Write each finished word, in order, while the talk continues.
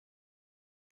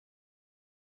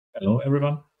Hello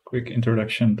everyone, quick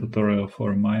introduction tutorial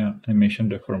for Maya Animation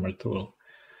Deformer tool.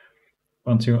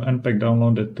 Once you unpack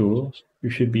download the tool, you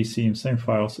should be seeing same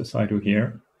files as I do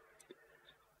here.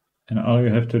 And all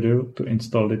you have to do to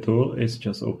install the tool is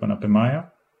just open up a Maya,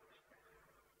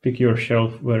 pick your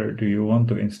shelf where do you want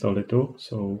to install the tool.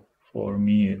 So for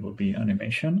me it will be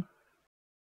animation.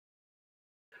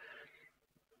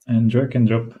 And drag and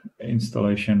drop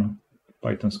installation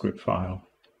Python script file.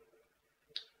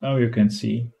 Now you can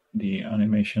see the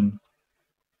animation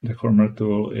Deformer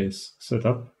tool is set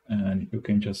up, and you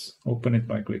can just open it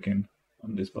by clicking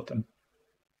on this button.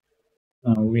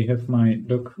 Now we have my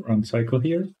doc run cycle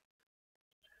here.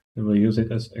 We will use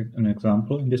it as an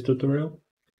example in this tutorial.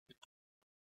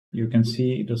 You can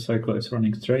see the cycle is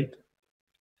running straight.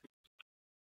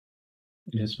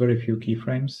 It has very few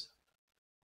keyframes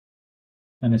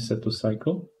and is set to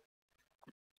cycle.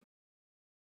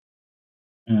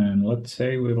 And let's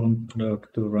say we want the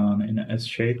doc to run in an S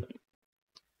shape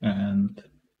and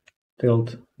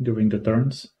tilt during the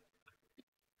turns.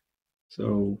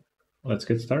 So let's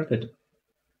get started.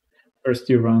 First,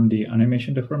 you run the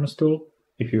animation deformers tool,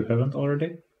 if you haven't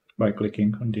already, by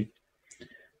clicking on the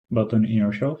button in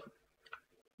your shelf.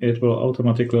 It will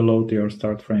automatically load your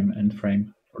start frame and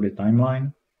frame for the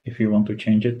timeline. If you want to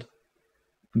change it,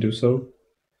 do so.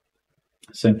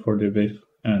 Same for the width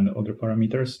and other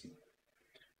parameters,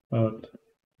 but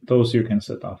those you can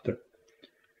set after.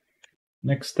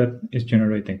 Next step is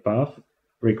generating path,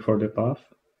 rig for the path,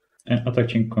 and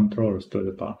attaching controllers to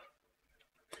the path.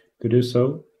 To do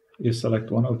so, you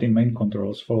select one of the main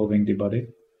controls following the body.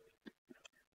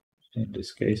 In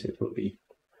this case, it will be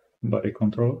body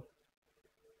control,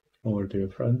 or the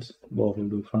reference, both will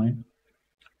do fine.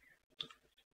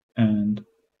 And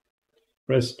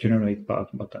press generate path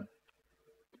button.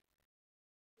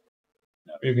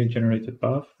 Now you can generate a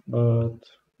path, but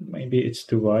maybe it's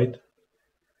too wide.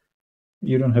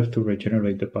 You don't have to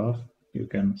regenerate the path. You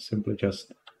can simply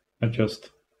just adjust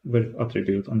width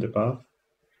attribute on the path.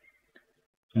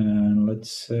 And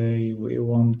let's say we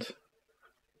want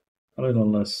a little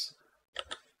less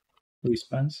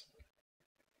respans.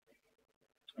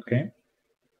 Okay.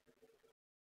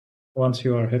 Once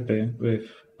you are happy with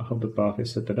how the path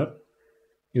is set up,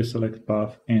 you select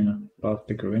path in path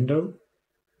picker window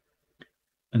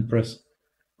and press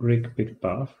rig pick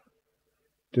path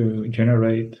to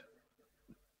generate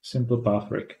simple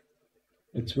path rig.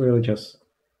 It's really just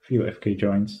few FK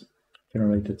joints,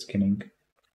 generated skinning.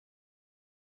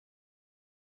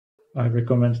 I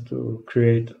recommend to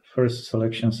create first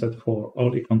selection set for all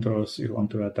the controls you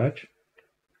want to attach.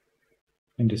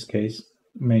 In this case,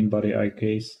 main body eye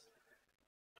case,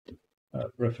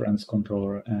 reference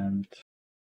controller, and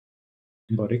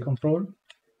body controller.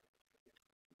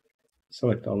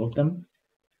 Select all of them.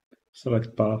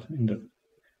 Select path in the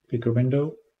picker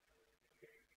window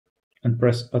and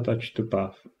press attach to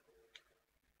path.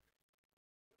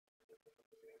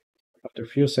 After a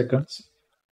few seconds,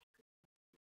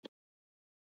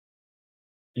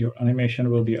 your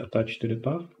animation will be attached to the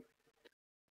path.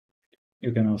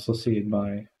 You can also see it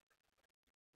by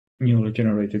newly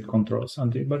generated controls on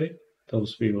the body.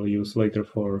 Those we will use later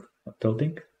for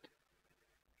tilting.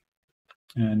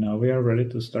 And now we are ready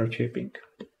to start shaping.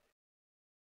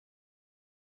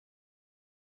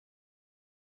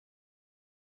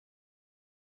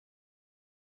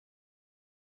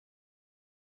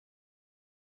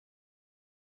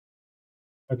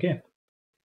 Okay.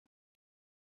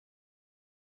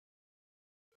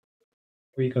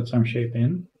 We got some shape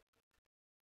in.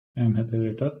 I'm happy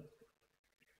with that.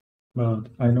 But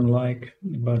I don't like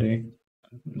the body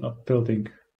not tilting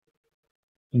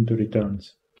into the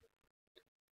turns.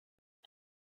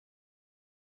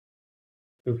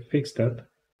 To fix that,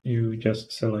 you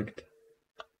just select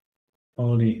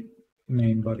all the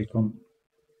main body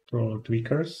controller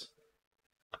tweakers.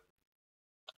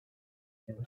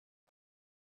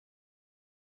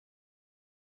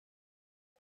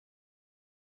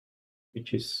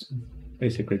 Which is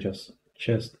basically just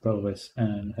chest, pelvis,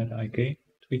 and head IK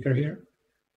tweaker here.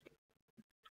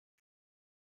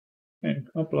 And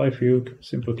apply a few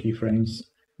simple keyframes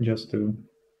just to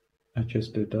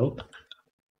adjust the tilt.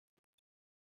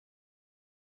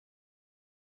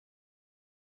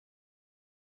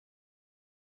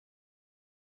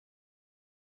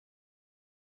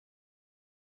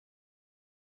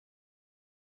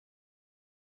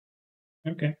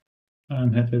 Okay,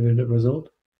 I'm happy with the result.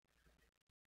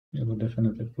 You will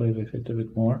definitely play with it a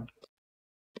bit more.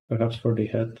 Perhaps for the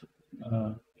head,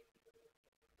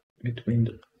 between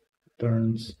the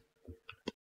turns,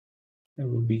 it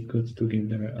will be good to give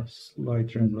there a slight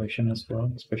translation as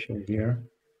well, especially here.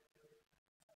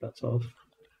 That's off.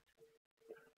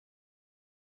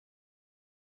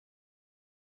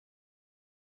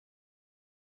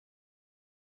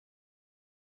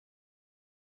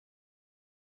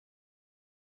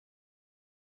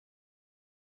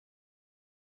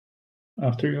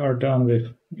 After you are done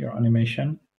with your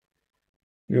animation,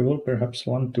 you will perhaps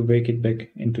want to bake it back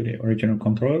into the original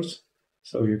controllers,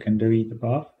 so you can delete the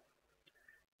path,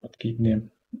 but keep the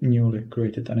newly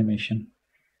created animation.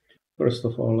 First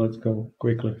of all, let's go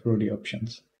quickly through the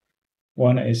options.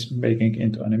 One is baking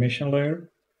into animation layer.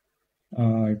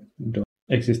 I don't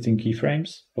existing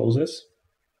keyframes, poses,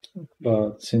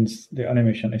 but since the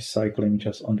animation is cycling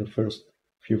just on the first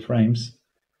few frames,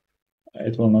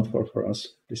 it will not work for us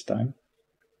this time,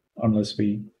 unless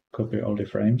we copy all the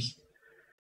frames.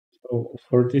 So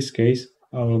for this case,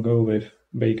 I will go with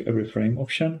bake every frame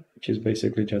option, which is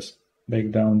basically just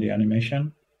bake down the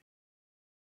animation.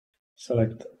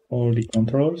 Select all the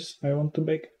controls I want to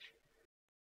bake,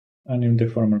 and in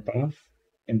Deformer path,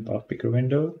 in Path Picker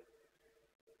window,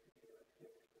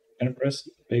 and press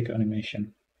Bake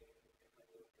Animation.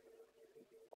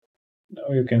 Now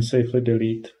you can safely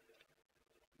delete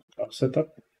our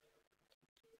setup,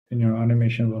 and your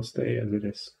animation will stay as it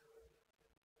is.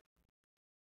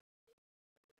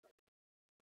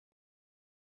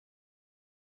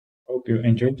 Hope you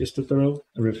enjoyed this tutorial.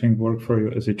 Everything worked for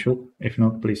you as it should. If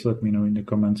not, please let me know in the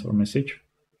comments or message.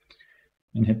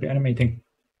 And happy animating!